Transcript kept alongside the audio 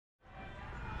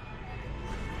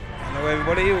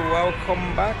everybody,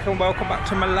 welcome back and welcome back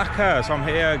to Malacca. So I'm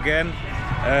here again.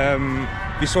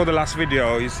 You saw the last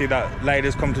video, you see that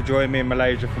lady's come to join me in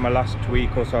Malaysia for my last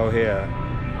week or so here.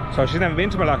 So she's never been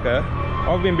to Malacca.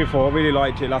 I've been before, really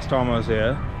liked it last time I was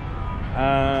here.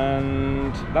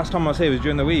 And last time I was here was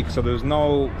during the week, so there was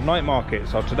no night market.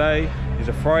 So today is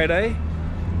a Friday.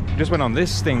 Just went on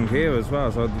this thing here as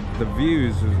well, so the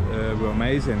views were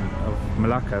amazing of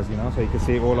Malacca, you know, so you can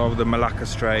see all over the Malacca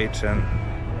Strait and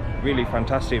really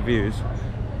fantastic views.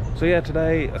 So yeah,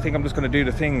 today I think I'm just going to do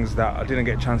the things that I didn't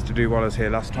get a chance to do while I was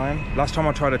here last time. Last time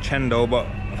I tried a Cendol, but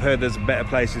I've heard there's better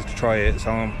places to try it,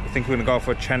 so I think we're going to go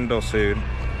for a Cendol soon.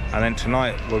 And then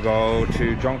tonight we'll go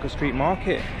to Jonker Street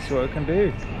Market, see what we can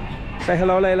do. Say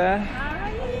hello, Layla.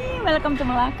 Hi, welcome to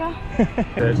Malacca.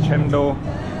 There's Cendol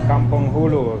Kampung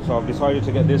Hulu, so I've decided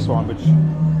to get this one, which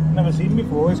I've never seen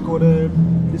before. It's called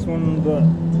this one, the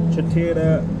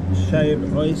Chatira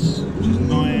shaved ice, which is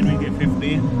 9 ringgit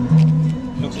 50.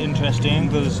 Looks interesting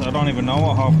because I don't even know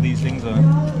what half of these things are.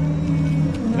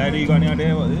 Lady, you got any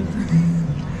idea what it is?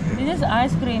 This is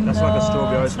ice cream. That's like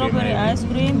a strawberry ice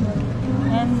cream.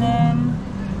 And then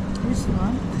this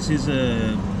one. This is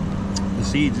the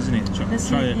seeds, isn't it? Chia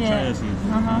seeds.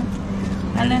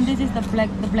 And then this is the black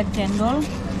cendol.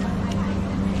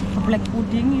 The black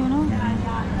pudding, you know.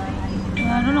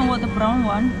 I don't know what the brown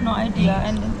one. No idea.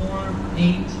 And then,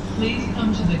 please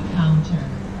come to the counter.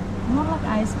 more like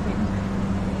ice cream.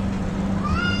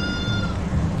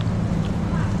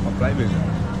 What flavour is it?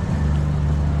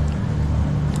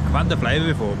 I've had the flavour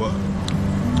before, but I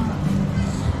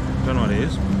don't know what it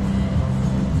is.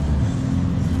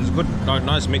 It's a good,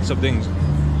 nice mix of things.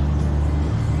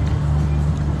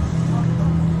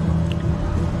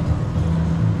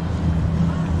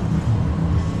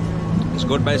 It's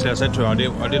good. Basically, I said to her, I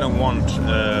didn't want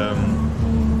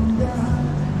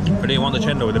the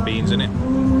Cendol with the beans in it,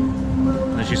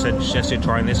 and she said she suggested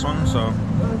trying this one. So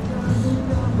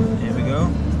here we go,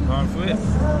 going for it.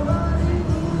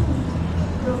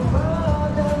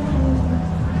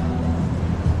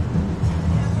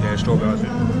 Yeah, strawberry ice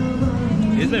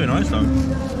cream. It is very nice though.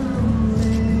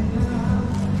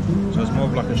 So it's more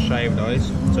of like a shaved ice.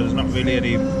 So there's not really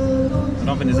any. I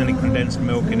don't think there's any condensed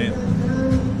milk in it.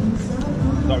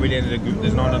 Not really any.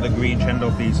 There's none of the green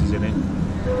Cendol pieces in it.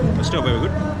 But still very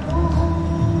good.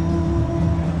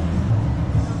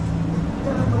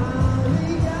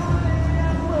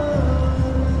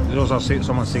 There's also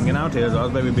someone singing out here. I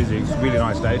was very busy. It's a really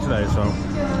nice day today, so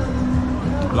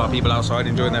a lot of people outside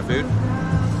enjoying their food.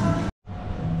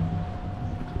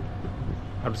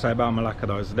 I have to say about Malacca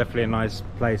though, it's definitely a nice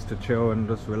place to chill and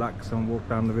just relax and walk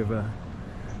down the river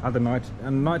at the night.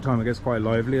 And night time it gets quite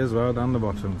lively as well down the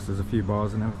bottom because there's a few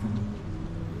bars and everything.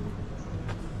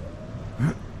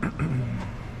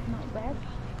 Not bad.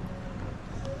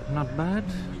 Not bad.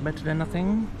 Better than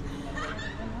nothing.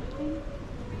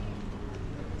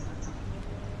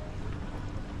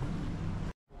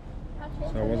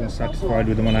 So I wasn't satisfied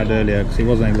with the one I had earlier because it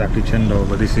wasn't exactly Cendol,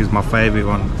 but this is my favourite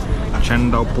one.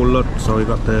 Cendol pullet. So we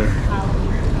got the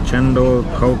Cendol,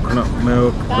 coconut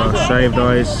milk, got shaved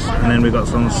ice, and then we got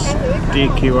some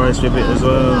sticky rice with it as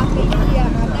well.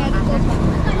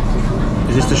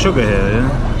 Is this the sugar here, yeah?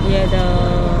 Yeah,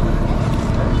 the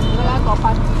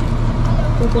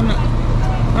coconut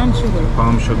palm sugar.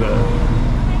 Palm sugar.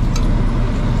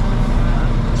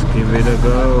 Let's give it a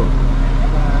go.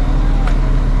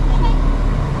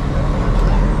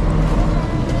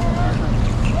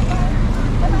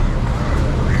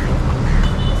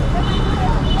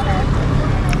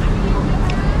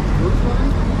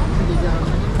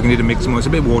 I need to mix more. It's a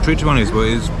bit watery to be honest, but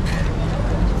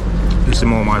this is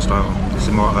more my style. This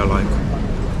is more what I like.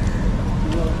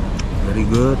 Very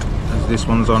good. As this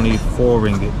one's only 4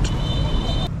 ringgit.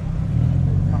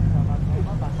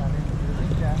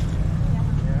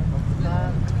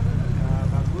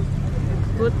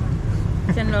 Good.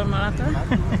 Cendol Malacca.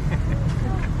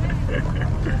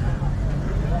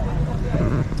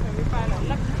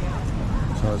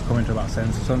 So it's coming to about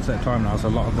sunset time now, so a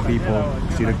lot of the people,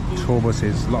 see the tour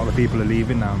buses, a lot of the people are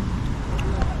leaving now.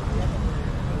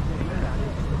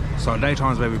 So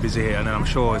daytime's very busy here, and then I'm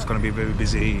sure it's going to be very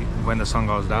busy when the sun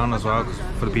goes down as well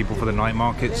for the people for the night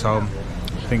market. So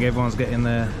I think everyone's getting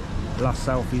their last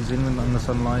selfies in the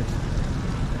sunlight.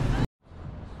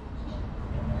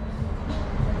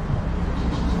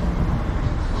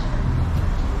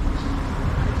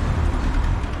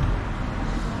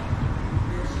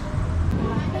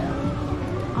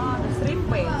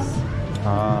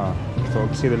 Ah, so I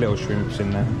can see the little shrimps in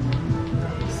there.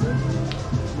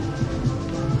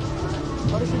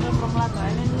 Original from Malacca,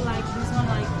 and then like this one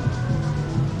like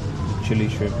Chili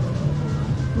shrimp.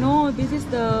 No, this is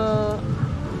the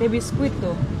baby squid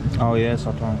though. Oh yeah,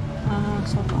 sotong.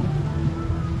 Sotong.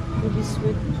 Baby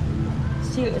squid.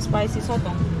 Still spicy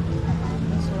sotong.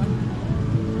 This one.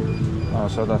 Oh,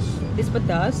 so that's... This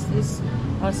pedas is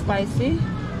spicy.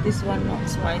 This one not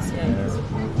spicy, I guess.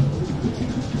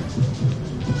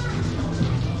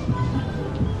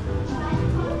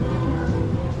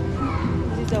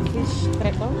 This is the fish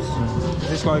crackers.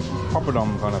 It's like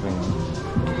poppadom kind of thing.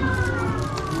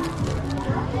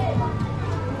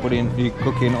 Put in, you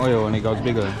cook in oil and it goes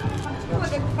bigger.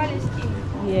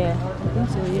 Yeah, I think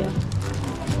so, yeah.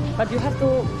 But you have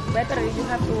to, better you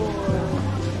have to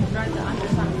dry the under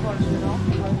sun first, you know.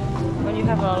 When you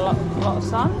have a lot of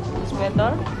sun, it's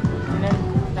better. And then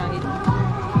dry it.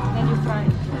 Then you fry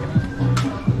it.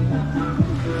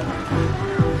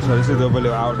 So this is the other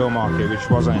little outdoor market which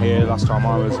wasn't here last time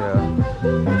I was here.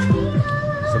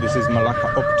 So this is Malacca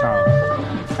Uptown.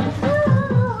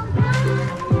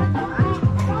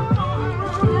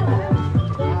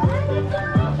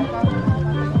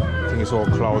 I think it's all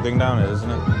clothing down here, isn't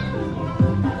it?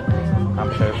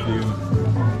 And perfume.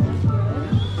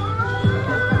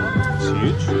 It's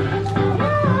huge.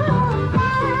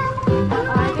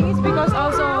 I think it's because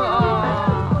also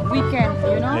weekend,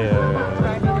 you know? Yeah.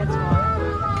 Friday, that's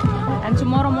why. And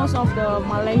tomorrow most of the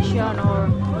Malaysian or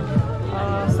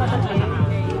Saturday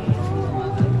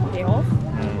they off.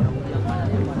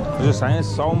 I was just saying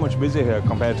it's so much busier here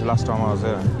compared to last time I was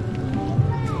here.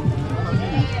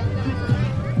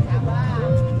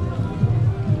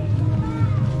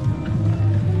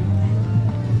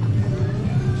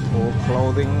 All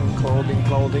clothing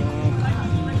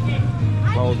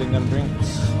and drinks.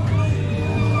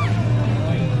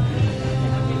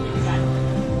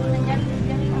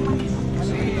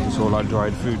 It's all like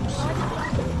dried foods.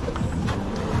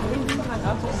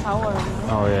 Sour.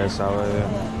 Oh yeah, sour. Yeah.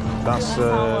 That's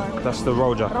the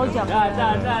rojak. Rojak.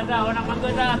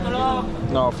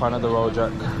 Not a fan of the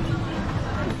rojak.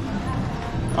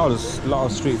 Oh, there's a lot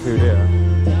of street food here.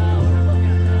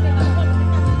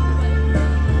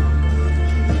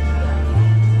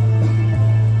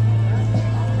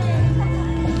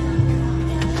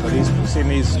 Seen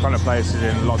these kind of places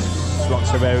in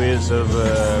lots of areas of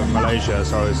Malaysia,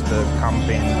 so it's the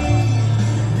camping.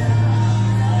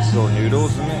 It's all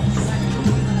noodles, isn't it?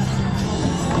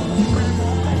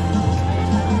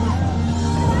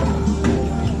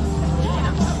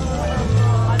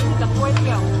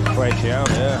 Kway teow,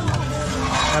 yeah.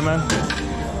 Hey man.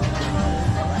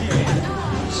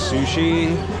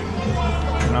 Sushi.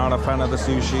 Not a fan of the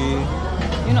sushi.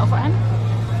 You're not a fan?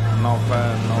 No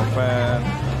fan.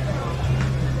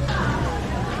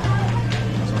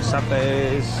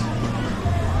 Saturdays,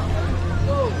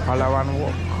 Uptown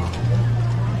Walk.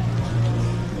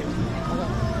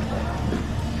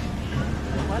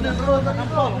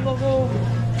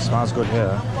 Smells good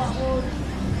here.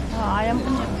 Ayam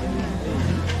penyet.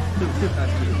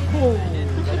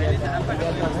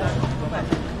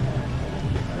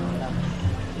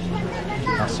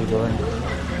 Nasi goreng.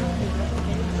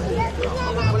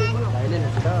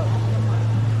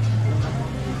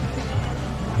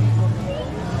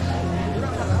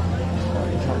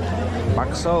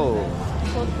 Bakso.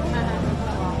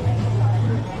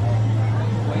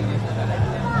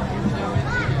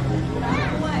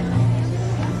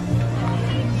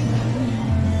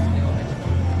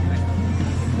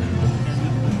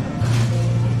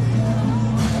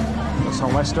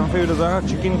 Some Western food as well.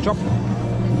 Chicken chop.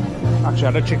 Actually,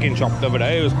 I had a chicken chop the other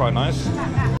day. It was quite nice. So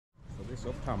this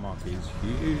Uptown market is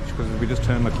huge because we just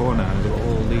turned the corner and there are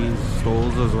all these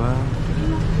stalls as well.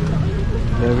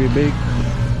 Very big.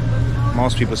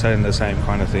 Most people selling the same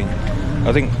kind of thing.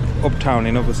 I think Uptown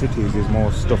in other cities is more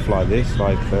stuff like this,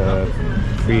 like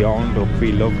pre-owned or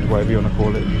pre-loved, whatever you want to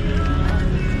call it.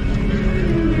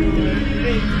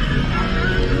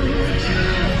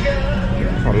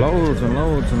 Oh, loads and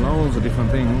loads of different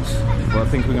things. But I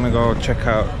think we're going to go check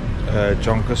out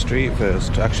Jonker Street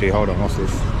first. Actually, hold on, what's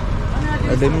this?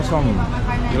 A dim sum.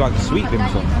 You like sweet dim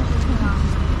sum?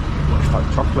 It's like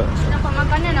chocolate.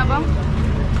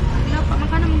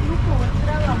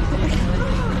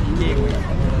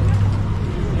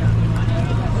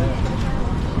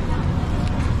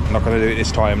 I'm not going to do it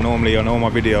this time. Normally on all my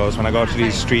videos when I go to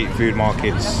these street food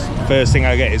markets, first thing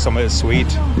I get is something that's sweet.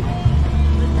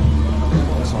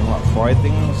 Some like fried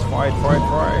things, fried.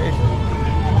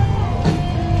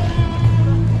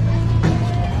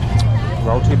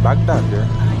 Roti Baghdad, yeah.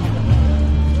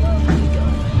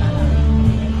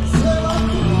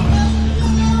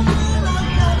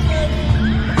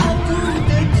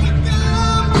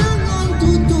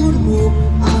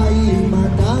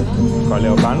 Got a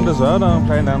little band as well,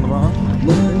 playing down the bar.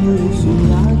 Just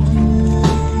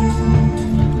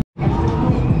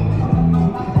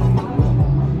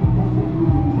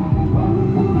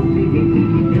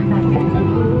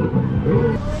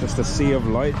a sea of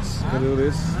lights. Look at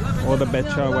this. All the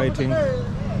becha waiting. So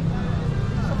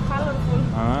colorful.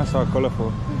 Ah, so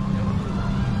colourful.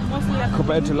 Mostly like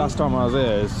Compared to last time I was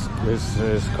here,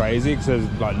 it's crazy because there's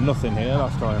like nothing here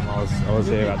last time I was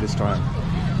here at this time.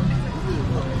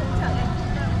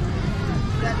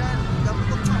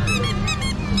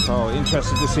 So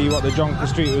interested to see what the Jonker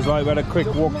Street was like. We had a quick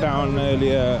walk down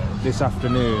earlier this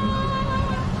afternoon.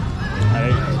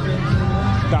 And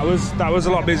that was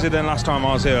a lot busier than last time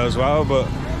I was here as well, but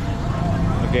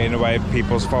we're getting away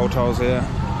people's photos here.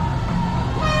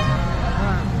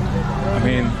 I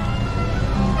mean,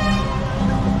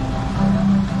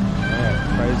 yeah,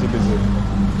 crazy busy.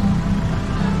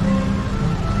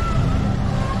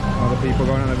 Other people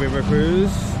going on the river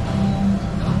cruise.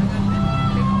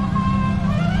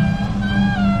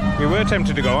 We were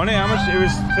tempted to go on it. How much? It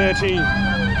was 30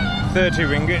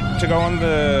 ringgit to go on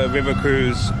the river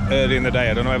cruise early in the day.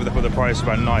 I don't know whether they put the price up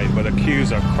at night, but the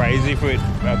queues are crazy for it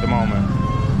at the moment.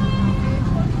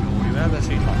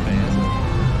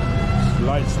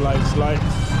 Lights, lights,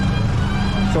 lights.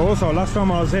 So also last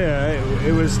time I was here,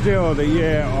 it was still the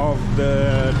year of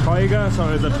the tiger. So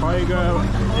there's a tiger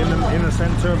in the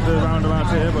centre of the roundabout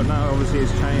here, but now obviously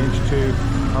it's changed to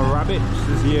a rabbit.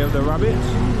 It's the year of the rabbit.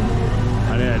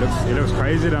 And yeah, it looks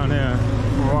crazy down here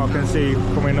from what I can see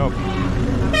coming up.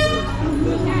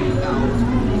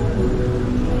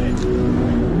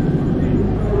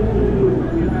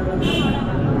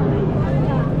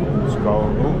 Let's go.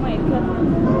 oh my god.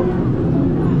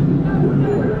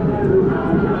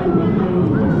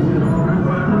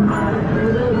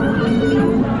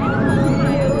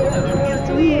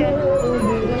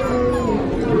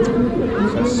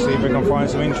 Let's see if we can find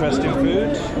some interesting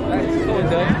food.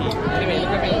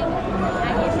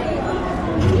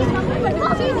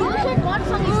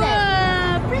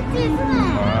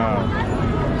 Wow.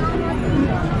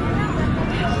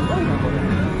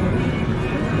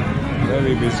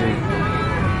 Very busy.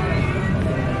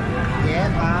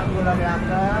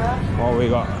 What we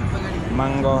got?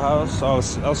 Mango house.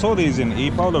 I saw these in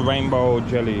Ipoh, the rainbow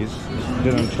jellies.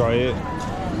 Didn't try it.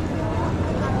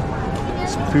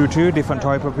 It's putu, different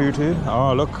type of putu.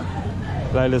 Oh look,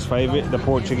 Layla's favourite, the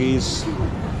Portuguese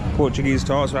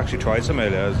tarts. We actually tried some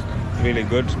earlier. It's really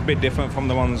good. A bit different from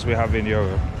the ones we have in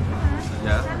Europe.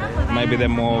 Yeah. Maybe they're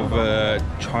more of a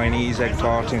Chinese egg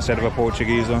tart instead of a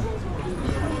Portuguese one.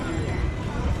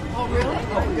 Oh really?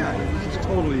 Oh yeah. It's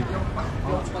totally.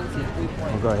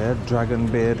 We've got here dragon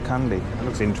beard candy. That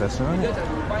looks interesting, doesn't it?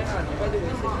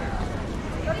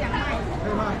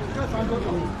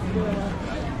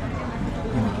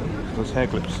 Those hair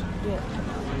clips.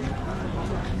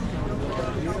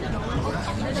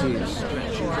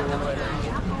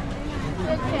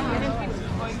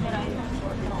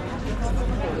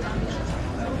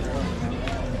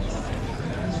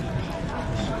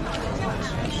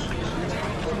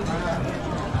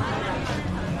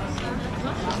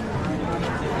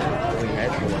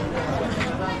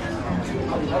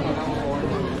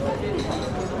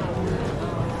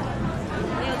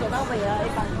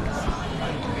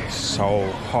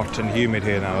 So hot and humid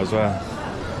here now as well.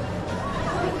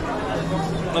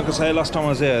 Like I say, last time I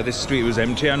was here, this street was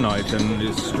empty at night and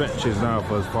it stretches now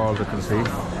for as far as I can see.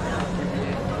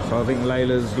 So I think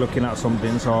Layla's looking at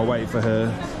something, so I'll wait for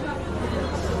her.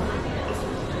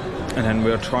 And then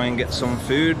we'll try and get some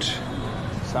food,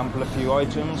 sample a few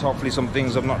items, hopefully some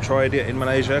things I've not tried yet in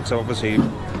Malaysia, because obviously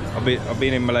I've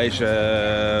been in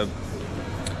Malaysia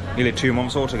nearly 2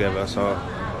 months altogether, so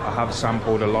I have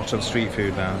sampled a lot of street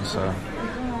food now, so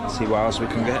let's see what else we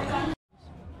can get.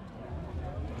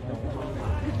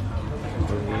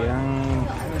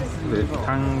 The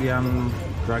Tangyang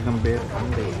Dragon Beard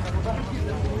Candy.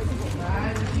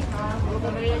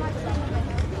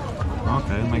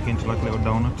 Okay, make it into like a little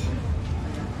donut.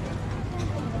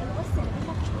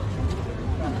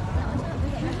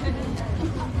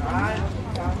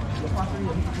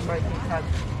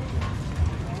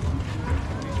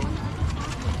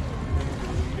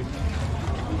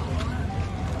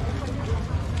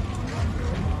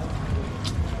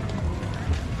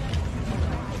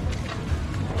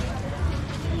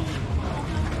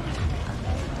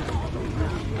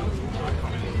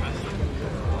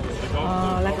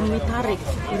 Like a mitarik.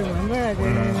 You remember the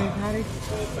mitarik?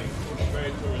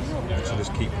 So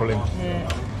just keep pulling. Yeah.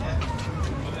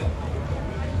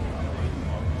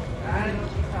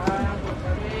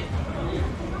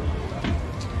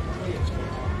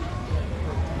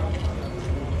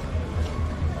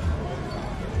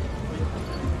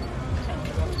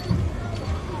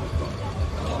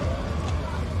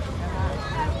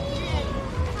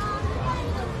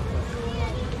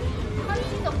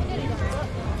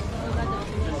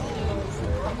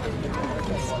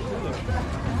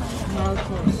 Of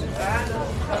course.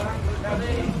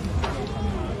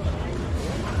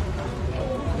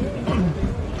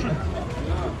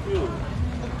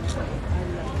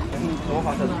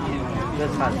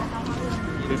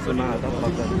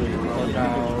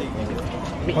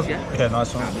 Okay,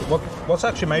 nice one. What's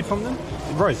actually made from them?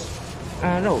 Rice?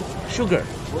 No, sugar.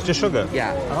 It's just sugar?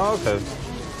 Yeah. Oh, okay.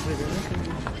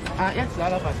 Yes,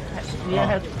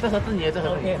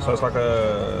 So it's like a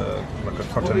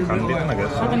cotton candy then, I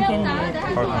guess. Cotton candy.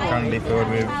 Cotton candy filled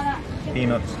with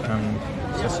peanuts and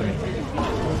sesame.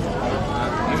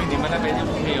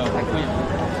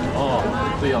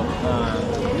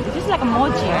 Just like a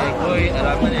mochi.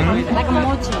 Like a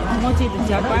mochi. Mochi in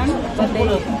Japan, but they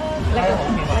like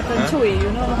a chewy, you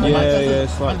know? Yeah,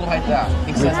 it's like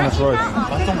glutinous rice.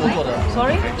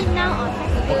 Sorry? We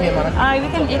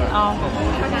can eat all.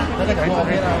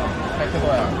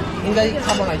 应该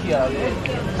差不多来去了，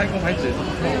开工还止。不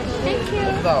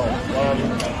知道，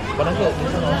可能是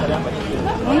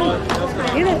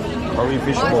Curry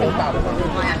fish ball.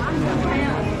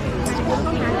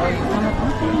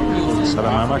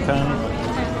 Salam alaikum.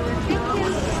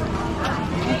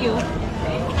 Thank you.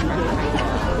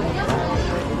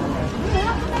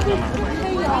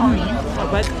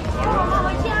 But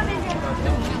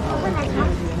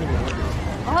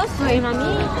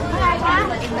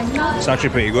It's actually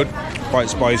pretty good. Quite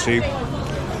spicy.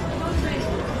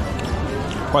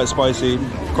 Quite spicy.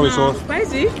 Curry sauce.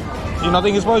 spicy? You not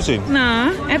think it's spicy?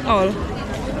 Nah, at all.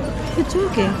 It's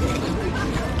okay.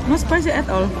 Not spicy at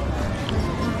all.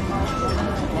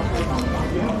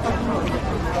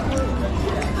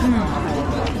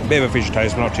 Bit of a fish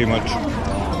taste, but not too much.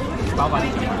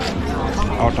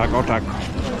 I'll take.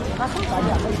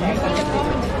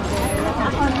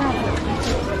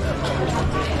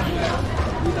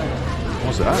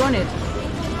 What's that? Want it?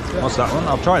 What's that one?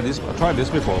 I've tried this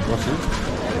before. What's it?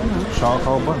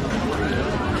 Charcoal bun.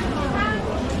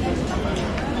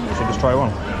 Should just try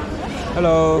one.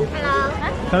 Hello. Hello.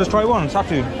 Can I just try one?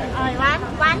 Satu.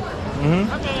 One.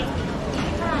 Mm-hmm. Okay.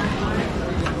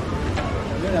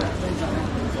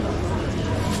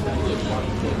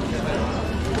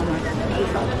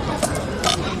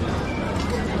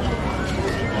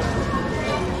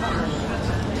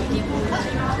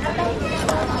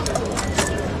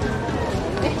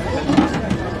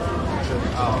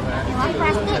 You want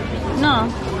plastic? No.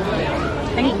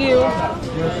 Thank you.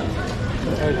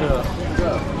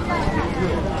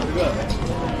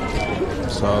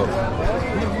 So,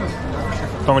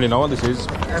 don't really know what this is.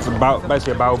 It's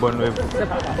basically a bao bun with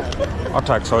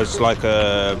otak, so it's like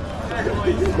a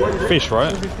fish,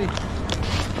 right?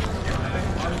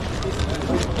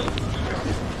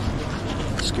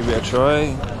 Let's give it a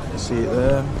try. See it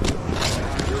there.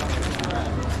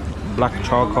 Black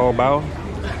charcoal bao.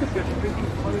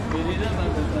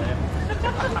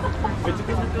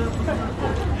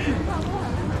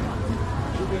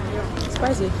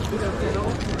 Spicy.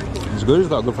 It's good, it's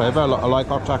got a good flavour. I like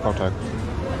otak.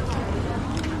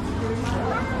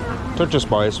 Touch of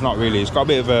spice, not really. It's got a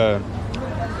bit of a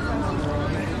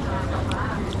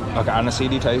like an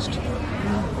aniseedy taste.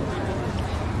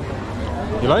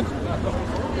 You like?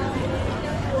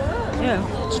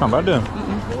 Yeah. It's not bad, though.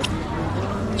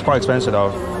 It's quite expensive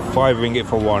though. 5 ringgit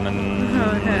for one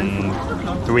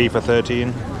and 3 for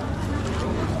 13.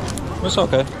 It's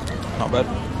okay, not bad.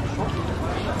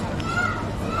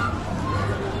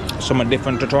 Something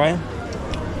different to try.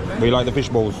 We like the fish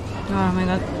balls. Oh my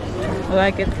god. I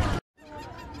like it.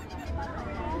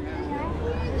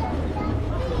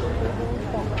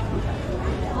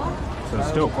 So there's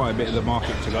still quite a bit of the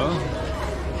market to go.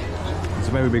 It's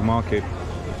a very big market.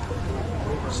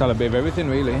 Sell a bit of everything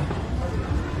really.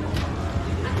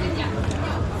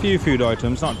 Few food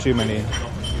items, not too many.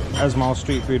 As most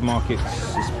street food markets,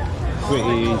 it's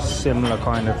pretty similar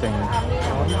kind of thing.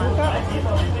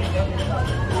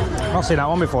 Not seen that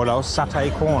one before though,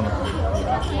 satay corn.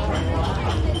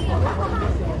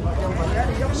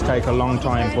 It's take a long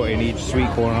time putting each sweet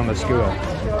corn on the skewer.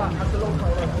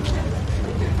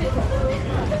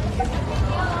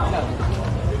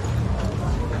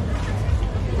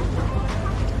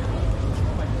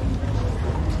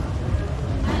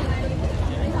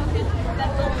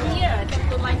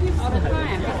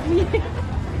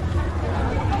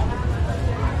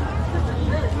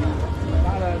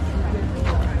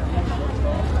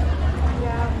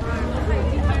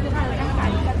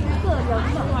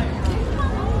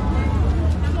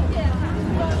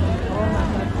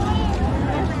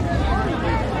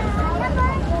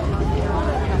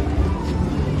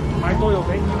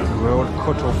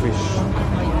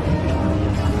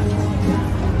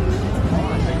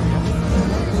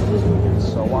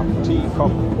 Park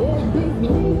teacup.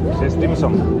 It says dim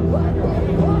sum.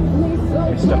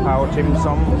 Mr. Power dim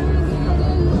sum.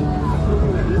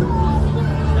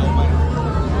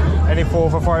 Any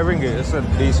 4 for 5 ringgit. It's a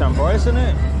decent price, isn't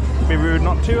it? Be rude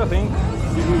not to, I think.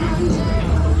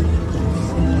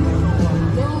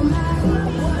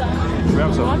 We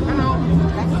have some.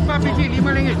 Apa biji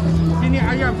 5 ringgit. Sini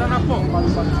ayam tanah pok.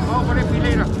 Oh, boleh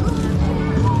pilih lah.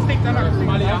 Steak tanah.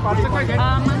 Mana yang pork?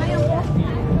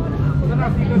 Tanah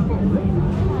 3 pok.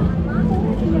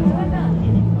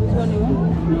 Which one you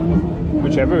want?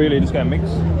 Whichever, really, just get a mix.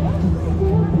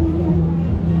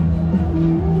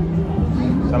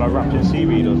 Is that like wrapped in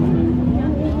seaweed or something?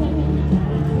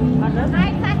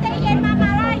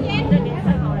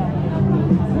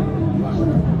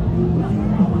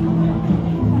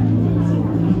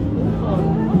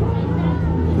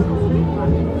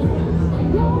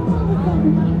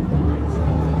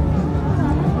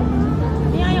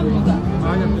 Ini ayam juga.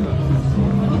 Ayam juga.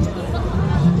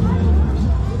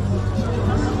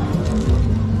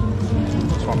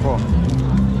 This one for?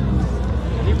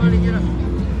 5 ringgit lah.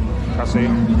 Kasih.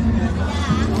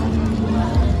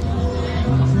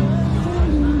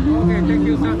 Okay, thank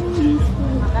you, sir.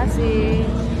 Makasih.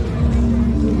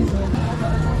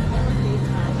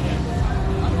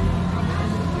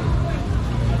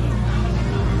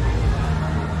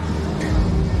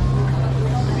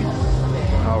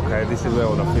 Okay, this is where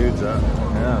all the food's at.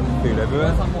 Yeah, food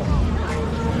everywhere.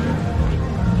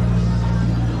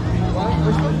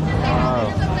 Wow.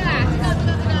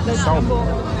 The jumbo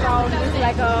prawn is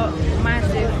like a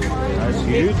massive. That's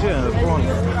huge, yeah, the prawn.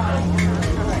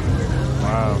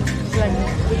 Wow. It's like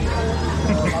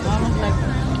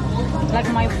almost like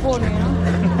my phone, you know.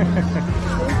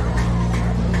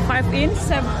 5 inch,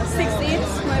 6 inch,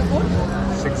 my phone.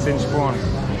 6-inch prawn.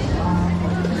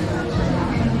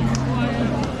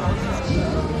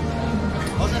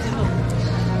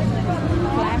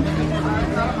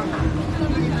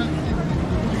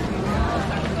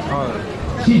 Oh.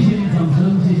 谢谢掌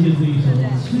声，谢谢这一首《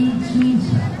痴痴缠》。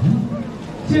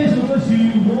这首歌曲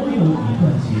我有一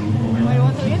段情，我们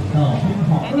请到编号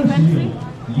26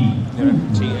李玉茹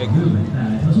为我们带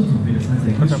来他所准备的参赛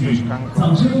歌曲，掌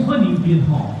声欢迎编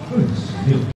号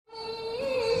26。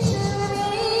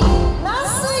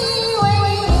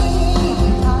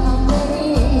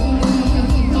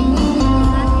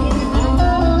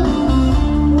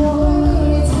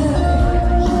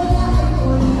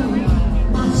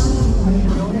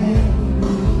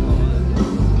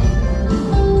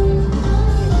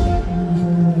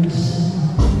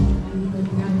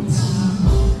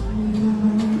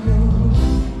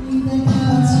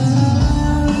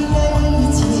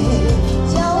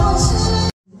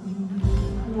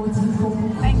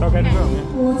 Okay to go, yeah.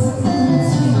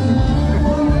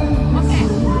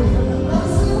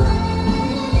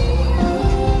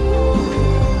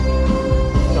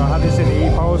 So I had this in the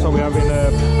E-Pole, so we're having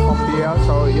the coffee out.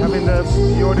 So you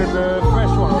ordered the fresh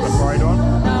one or the fried one?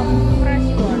 Fresh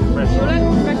one. Fresh You one. like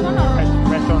fresh one or?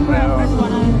 Fresh one there. Yeah, fresh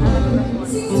one.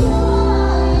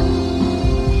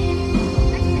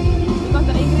 Because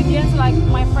the ingredients like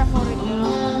my favorite, you know.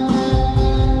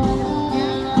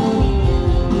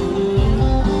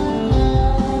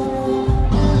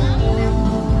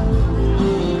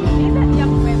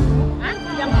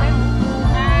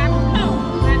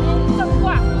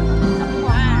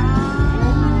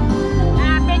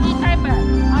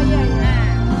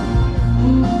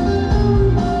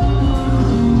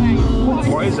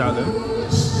 What is that then?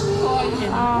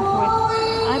 Wait.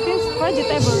 I think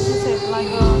vegetables, is it? Like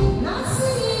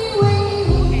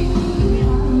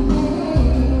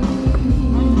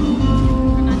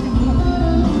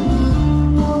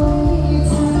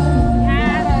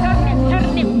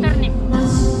turnip.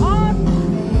 Oh,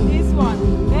 this one.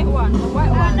 That one. The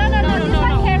white one. No. This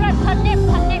one carrot, turnip.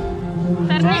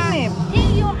 Turnip.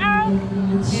 T-U-R.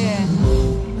 Yeah.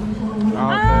 Oh,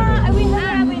 We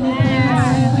have it.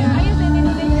 I use it in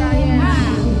Indonesia. Yeah.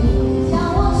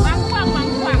 Bangkuang.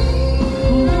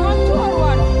 You want two or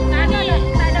what? Tak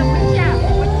ada pecah.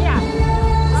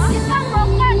 This one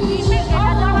broken. We make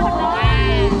another one.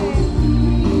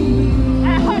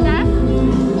 Hot ah?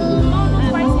 No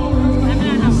spicy.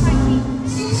 No spicy.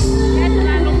 Dia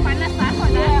terlalu panas tak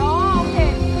hot ah? Yeah. Oh,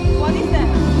 okay. What is that?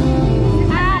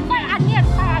 Fried onion.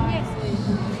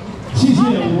 谢谢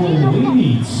我唯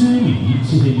你痴迷，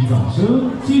谢谢你掌声。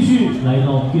继续来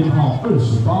到编号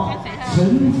28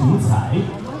陈福彩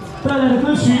带来的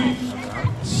歌曲《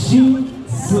青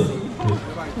涩》。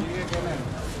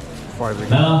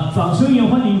 来了，掌声也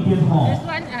欢迎编号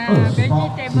28，谢谢。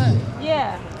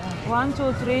 Yeah. 1,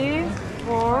 2, 3,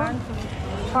 4,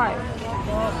 5.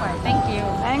 Thank you.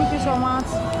 Thank you so much.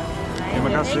 Terima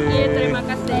kasih. Thank you. Terima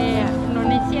kasih.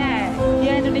 Indonesia.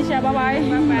 Yeah, Indonesia. Bye bye.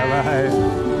 Bye bye.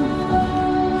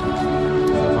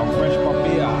 Some fresh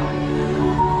papaya.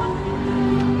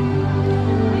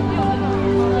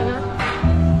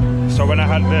 So when I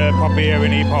had the papaya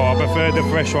in Ipoh, I preferred the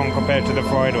fresh one compared to the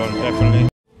fried one, definitely.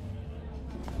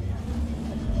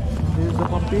 Here's the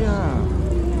papaya.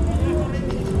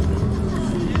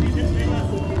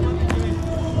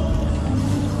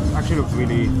 Actually looks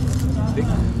really thick.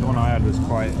 The one I had was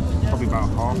probably about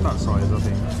half that size, I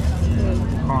think.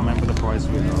 Can't remember the price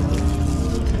of it though.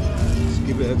 Let's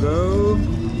give it a go.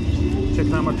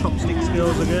 Checking out my chopstick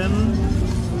skills again.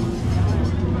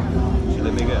 So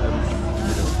let me get them.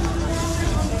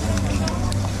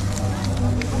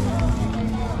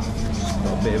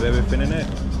 Got a bit of everything in it.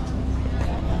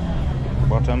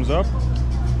 Bottoms up.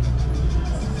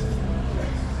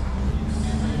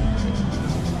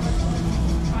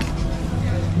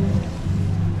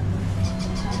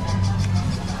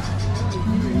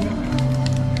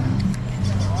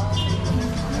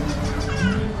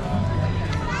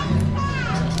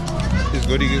 It's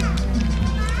good. You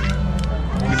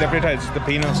can definitely taste the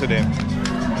peanuts in it.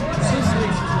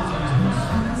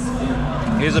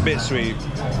 It is a bit sweet.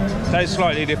 Tastes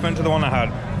slightly different to the one I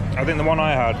had. I think the one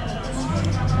I had,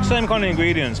 same kind of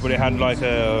ingredients, but it had like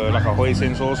a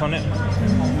hoisin sauce on it.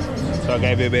 So I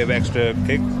gave it a bit of extra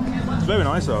kick. It's very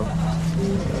nice though.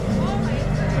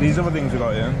 These other things we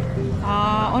got here.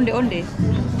 Onde. Onde.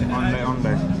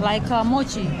 Like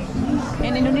mochi.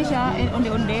 In Indonesia,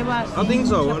 onde, but I think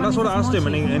so. That's what I asked him,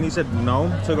 and he said no.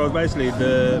 So it goes basically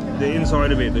the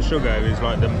inside of it, the sugar is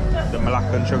like the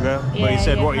Malaccan sugar. But he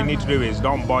said what you need to do is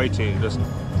don't bite it, just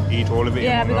eat all of it.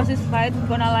 yeah, because it's bite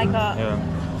gonna like a. Yeah.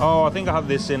 Oh, I think I have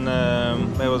this in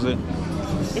where was it?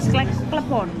 It's like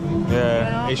klepon. Yeah,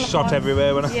 You know, it's klepon. shot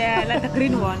everywhere when I. Yeah, like the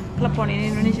green one, klepon in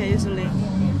Indonesia usually.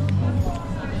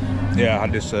 Yeah, I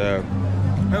had this.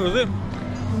 Where was it?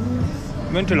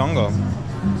 Went too long ago.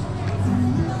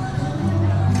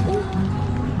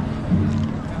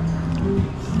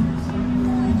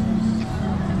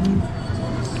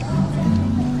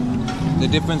 The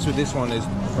difference with this one is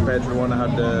compared to the one I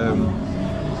had a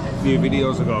few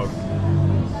videos ago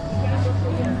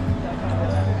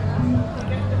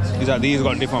is that these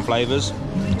got different flavours.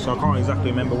 So I can't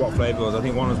exactly remember what flavour it was. I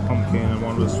think one was pumpkin and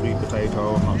one was sweet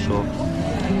potato, I'm not sure.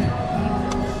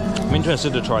 I'm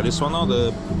interested to try this one though,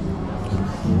 the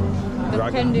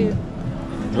dragon Candy.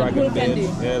 dragon pulled beard. candy.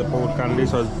 Yeah, the pulled candy.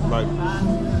 So it's like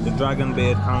the dragon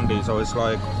beard candy. So it's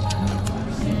like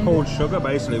pulled sugar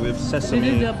basically with sesame.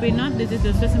 This is the peanut, this is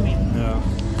the sesame. Yeah.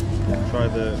 Try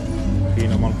the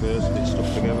peanut one first, a bit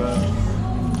stuck together.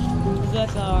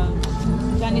 Just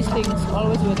Chinese things,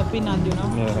 always with the peanut, you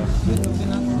know? Yeah. With the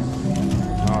peanut.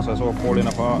 Oh, so it's all falling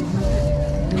apart.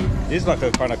 This is like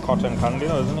a kind of cotton candy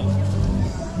though, isn't it?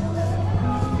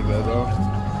 Give it a go.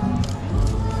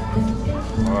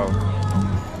 Wow.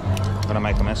 I'm gonna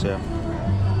make a mess here.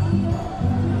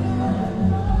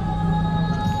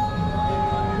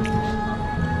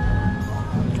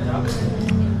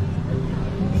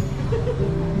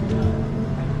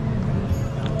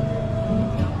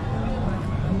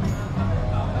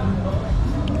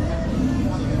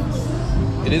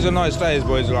 It is a nice taste,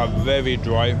 but it's like very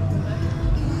dry.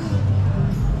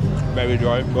 Very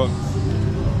dry, but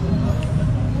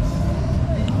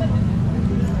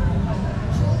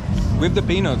with the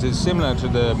peanuts, it's similar to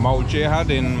the mochi I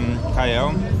had in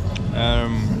KL.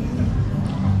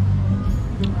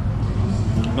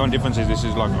 The only difference is this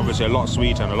is like obviously a lot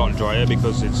sweeter and a lot drier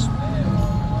because it's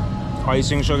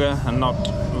icing sugar and not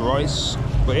rice.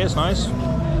 But yeah, it's nice.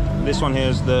 This one here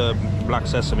is the black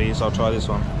sesame, so I'll try this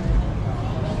one.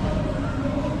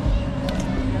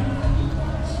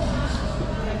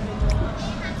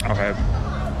 Okay.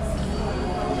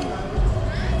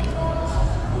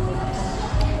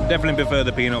 Definitely prefer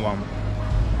the peanut one.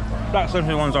 Black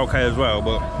sesame one's okay as well,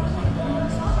 but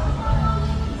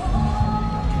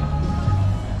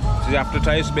the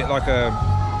aftertaste a bit like a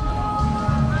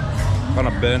kind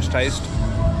of burnt taste.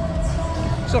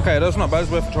 It's okay, that's not bad,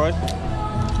 it's worth a try.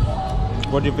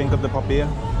 What do you think of the papaya?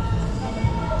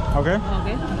 Okay?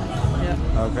 Okay. Yeah.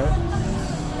 Okay.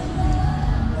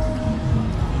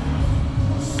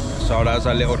 So that's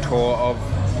a little tour of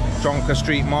Jonker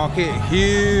Street Market.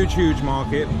 Huge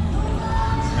market.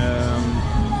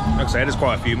 Like I said, there's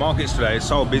quite a few markets today. It's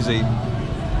so busy.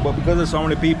 But because there's so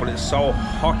many people, it's so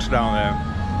hot down there.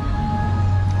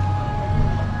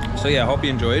 So yeah, I hope you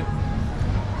enjoyed.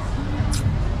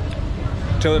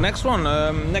 Till the next one.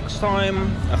 Next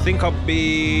time, I think I'll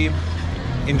be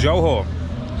in Johor.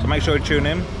 So make sure you tune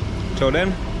in. Till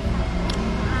then,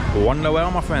 Wonder well,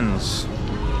 my friends.